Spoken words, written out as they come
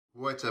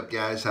What's up,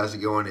 guys? How's it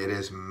going? It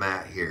is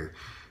Matt here.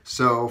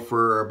 So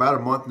for about a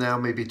month now,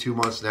 maybe 2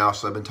 months now,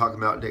 so I've been talking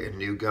about getting a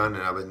new gun,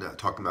 and I've been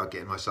talking about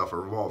getting myself a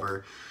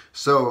revolver.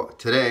 So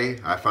today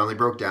I finally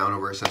broke down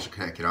over at Central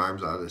Connected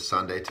Arms on this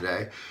Sunday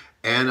today,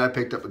 and I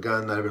picked up a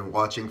gun that I've been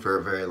watching for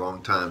a very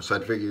long time. So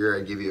I'd figure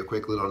I'd give you a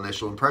quick little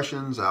initial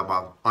impressions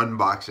about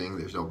unboxing.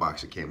 There's no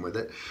box that came with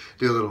it.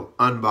 Do a little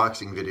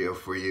unboxing video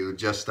for you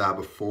just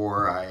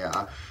before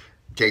I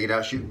take it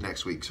out shooting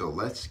next week. So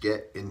let's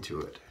get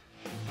into it.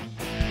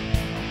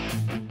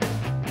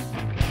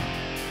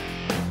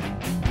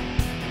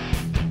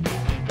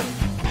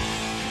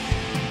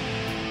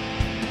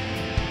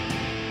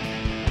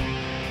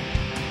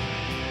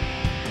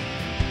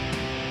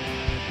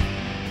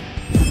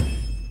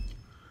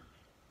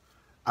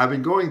 I've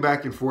been going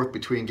back and forth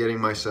between getting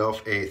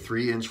myself a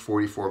 3-inch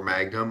 44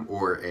 Magnum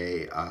or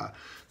a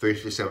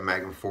 357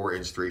 Magnum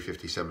 4-inch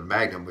 357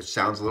 Magnum, which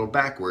sounds a little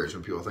backwards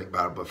when people think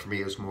about it, but for me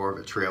it's more of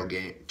a trail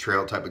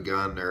type of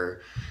gun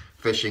or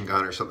fishing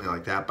gun or something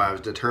like that. But I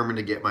was determined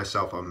to get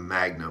myself a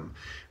Magnum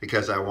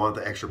because I want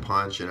the extra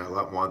punch and I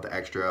want the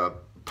extra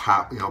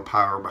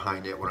power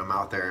behind it when I'm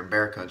out there in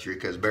bear country,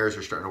 because bears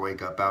are starting to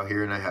wake up out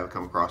here and I haven't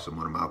come across them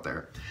when I'm out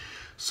there.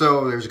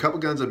 So there's a couple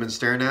guns I've been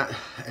staring at,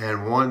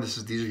 and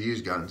these are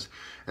used guns,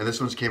 and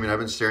this one's came in. I've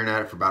been staring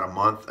at it for about a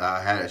month.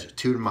 I had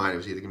two in mind. It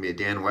was either gonna be a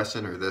Dan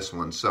Wesson or this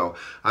one. So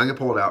I'm gonna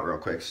pull it out real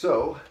quick.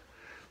 So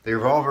the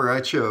revolver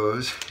I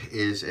chose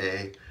is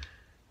a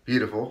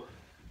beautiful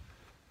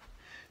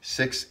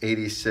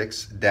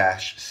 686-6.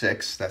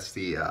 That's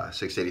the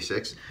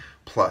 686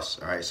 plus.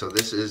 All right, so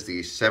this is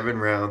the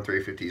 7-round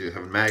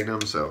 357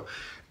 Magnum. So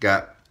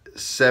got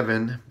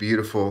 7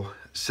 beautiful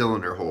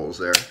cylinder holes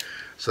there.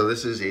 So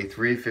this is a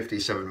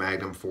 357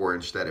 Magnum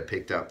 4-inch that I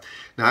picked up.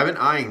 Now I've been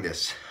eyeing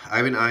this.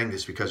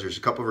 Because there's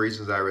a couple of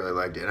reasons I really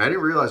liked it. And I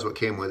didn't realize what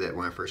came with it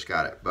when I first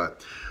got it.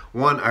 But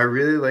one, I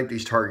really like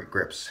these Target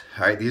grips.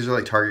 All right, these are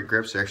like Target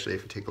grips. Actually,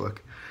 if you take a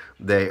look,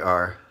 they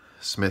are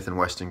Smith &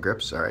 Wesson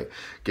grips. All right,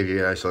 give you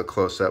a nice little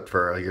close-up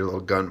for your little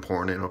gun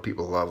porn. I know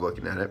people love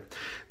looking at it.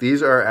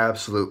 These are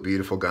absolute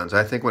beautiful guns.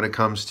 I think when it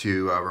comes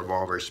to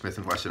revolvers,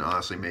 Smith & Wesson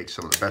honestly makes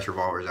some of the best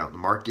revolvers out in the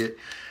market.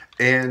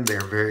 And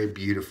they're very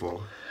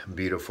beautiful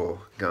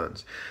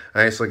guns.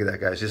 All right, so look at that,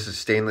 guys. This is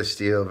stainless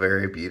steel,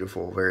 very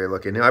beautiful, very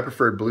looking. Now I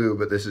preferred blue,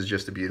 but this is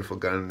just a beautiful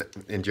gun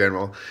in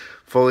general.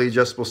 Fully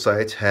adjustable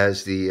sights,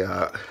 has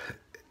the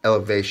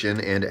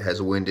elevation, and it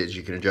has windage.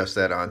 You can adjust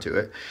that onto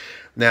it.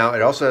 Now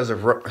it also has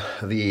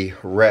the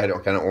red,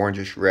 or kind of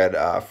orangish red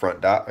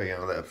front dot,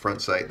 the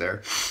front sight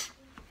there.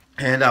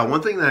 And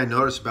one thing that I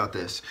noticed about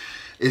this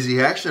is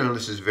the action on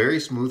this is very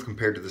smooth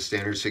compared to the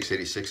standard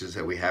 686s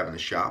that we have in the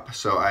shop.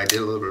 So I did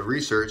a little bit of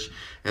research,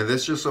 and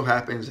this just so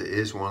happens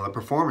is one of the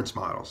performance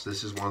models.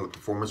 This is one of the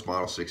performance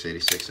model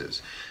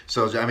 686s.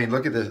 So I mean,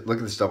 look at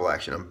this double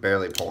action. I'm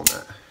barely pulling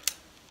that.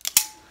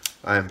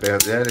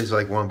 That is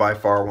like by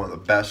far one of the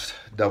best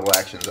double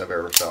actions I've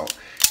ever felt.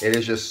 It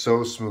is just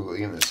so smooth.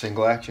 Even the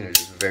single action is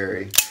just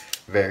very,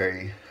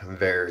 very,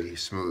 very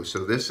smooth.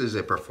 So this is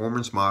a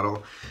performance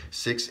model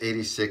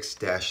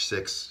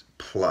 686-6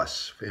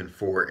 plus in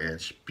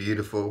 4-inch.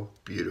 Beautiful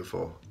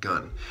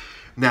gun.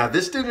 Now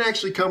this didn't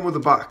actually come with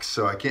a box,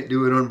 so I can't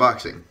do an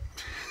unboxing.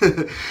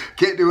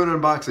 Can't do an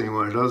unboxing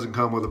when it doesn't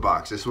come with a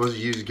box. This was a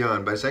used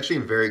gun, but it's actually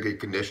in very good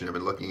condition. I've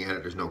been looking at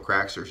it. There's no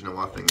cracks, there's no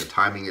nothing. The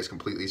timing is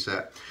completely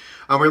set.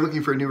 We're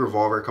looking for a new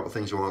revolver. A couple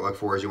things you want to look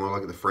for is you want to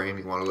look at the frame,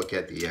 you want to look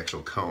at the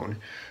actual cone,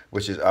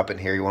 which is up in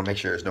here. You want to make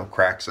sure there's no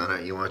cracks on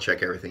it. You want to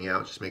check everything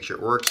out, just make sure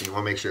it works. And you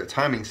want to make sure the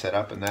timing's set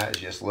up, and that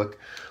is just look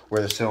where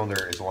the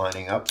cylinder is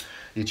lining up.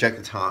 You check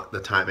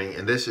the timing,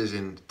 and this is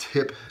in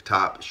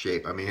tip-top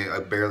shape. I mean, a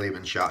barely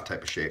even shot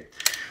type of shape.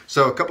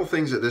 So a couple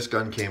things that this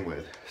gun came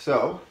with.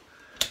 So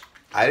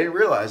I didn't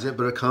realize it,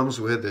 but it comes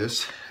with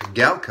this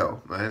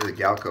Galco, the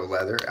Galco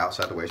leather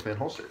outside the waistband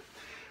holster.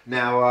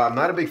 Now, I'm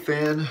not a big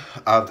fan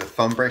of the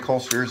thumb brake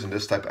holsters and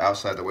this type of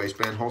outside the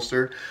waistband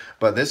holster,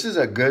 but this is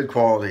a good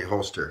quality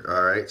holster,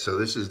 all right? So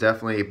this is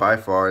definitely, by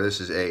far,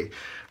 this is a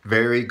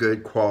very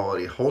good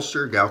quality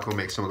holster. Galco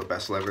makes some of the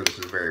best leather. This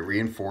is very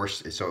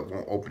reinforced, so it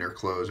won't open or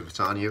close if it's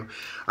on you.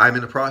 I'm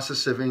in the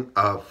process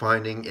of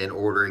finding and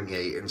ordering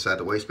a inside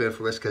the waistband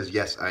for this, because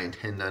yes, I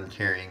intend on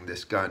carrying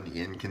this gun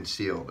in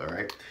concealed, all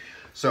right?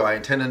 So I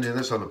intend on doing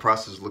this. On the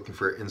process of looking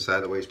for an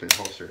inside the waistband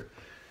holster.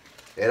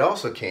 It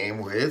also came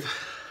with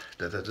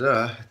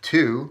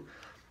 2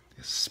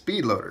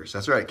 speed loaders.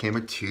 That's right, it came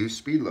with 2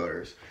 speed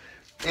loaders.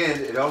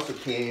 And it also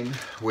came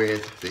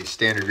with the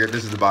standard grip.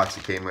 This is the box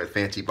it came with,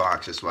 fancy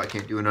boxes, so I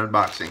can't do an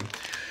unboxing.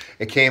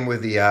 It came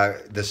with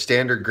the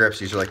standard grips.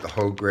 These are like the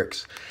Hogue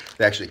grips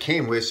that actually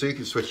came with, so you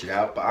can switch it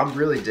out. But I'm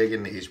really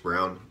digging these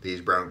wooden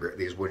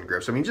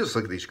grips. I mean, just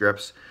look at these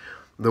grips.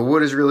 The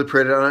wood is really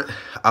pretty on it.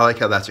 I like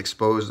how that's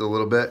exposed a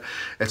little bit.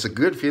 It's a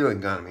good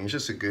feeling gun. I mean, it's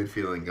just a good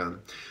feeling gun.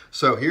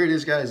 So here it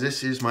is, guys.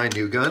 This is my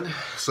new gun.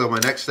 So my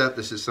next step,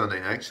 this is Sunday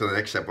night. So the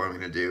next step what I'm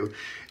going to do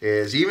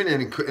is, even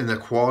in the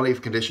quality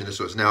of condition this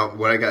was. Now,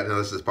 what I got, now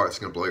this is the part that's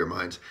going to blow your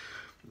minds.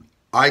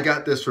 I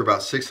got this for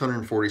about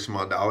 640 some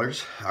odd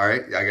dollars. All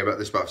right, I got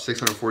this about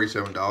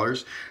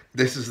 $647.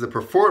 This is the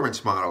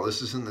performance model.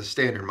 This isn't the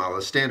standard model.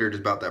 The standard is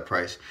about that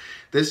price.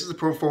 This is the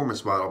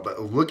performance model, but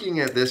looking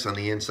at this on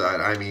the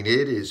inside, I mean,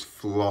 it is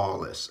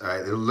flawless. All right,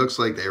 it looks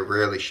like they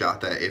rarely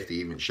shot that, if they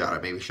even shot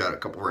it. Maybe shot a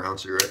couple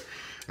rounds through it,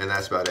 and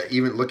that's about it.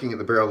 Even looking at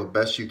the barrel the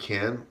best you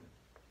can,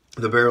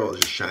 the barrel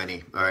is just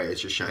shiny. All right,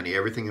 it's just shiny.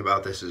 Everything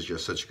about this is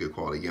just such a good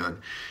quality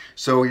gun.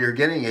 So you're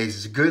getting a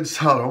good,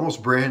 solid,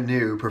 almost brand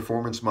new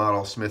performance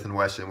model Smith &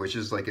 Wesson, which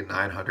is like a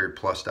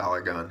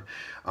 $900+ gun.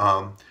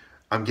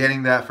 I'm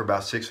getting that for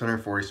about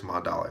 640 some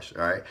odd dollars.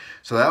 All right,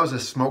 so that was a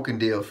smoking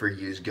deal for a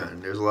used gun.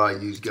 There's a lot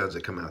of used guns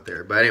that come out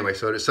there. But anyway,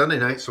 so it's Sunday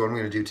night. So what I'm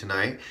going to do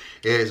tonight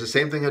is the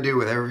same thing I do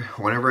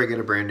whenever I get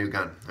a brand new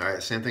gun. All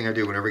right, same thing I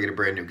do whenever I get a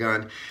brand new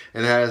gun,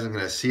 and that is I'm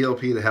going to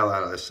CLP the hell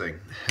out of this thing.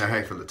 All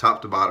right, from the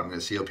top to bottom, I'm going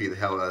to CLP the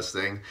hell out of this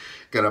thing.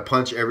 Got to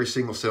punch every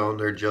single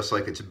cylinder just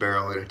like it's a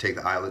barrel. I'm going to take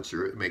the eyelets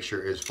through it, make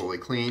sure it's fully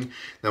clean.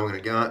 Then I'm going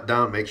to go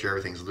down, make sure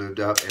everything's lubed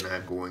up, and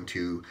I'm going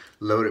to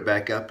load it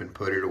back up and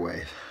put it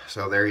away.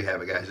 So there you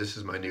have it, guys. This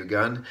is my new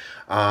gun.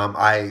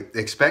 I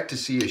expect to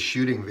see a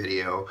shooting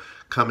video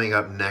coming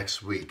up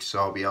next week, so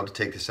I'll be able to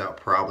take this out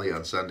probably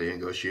on Sunday and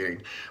go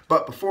shooting.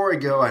 But before I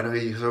go, I know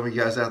some of you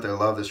guys out there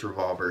love this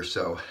revolver,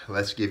 so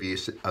let's give you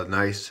a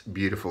nice,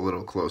 beautiful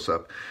little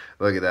close-up.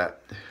 Look at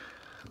that.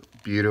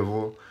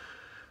 Beautiful,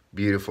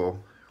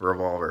 beautiful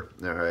revolver.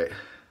 All right.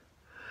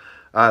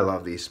 I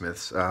love these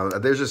Smiths.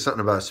 There's just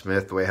something about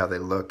Smith, the way how they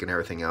look and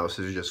everything else.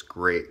 They're just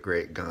great,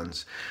 great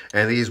guns.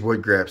 And these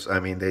wood grips, I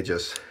mean, they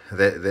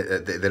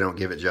don't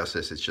give it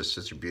justice. It's just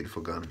such a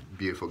beautiful gun,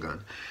 beautiful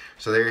gun.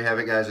 So there you have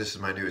it, guys. This is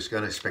my newest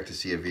gun. I expect to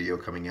see a video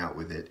coming out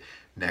with it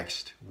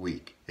next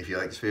week. If you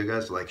like this video,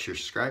 guys, like, share,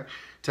 subscribe.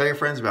 Tell your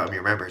friends about me.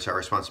 Remember, it's our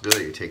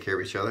responsibility to take care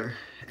of each other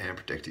and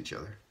protect each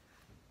other.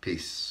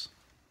 Peace.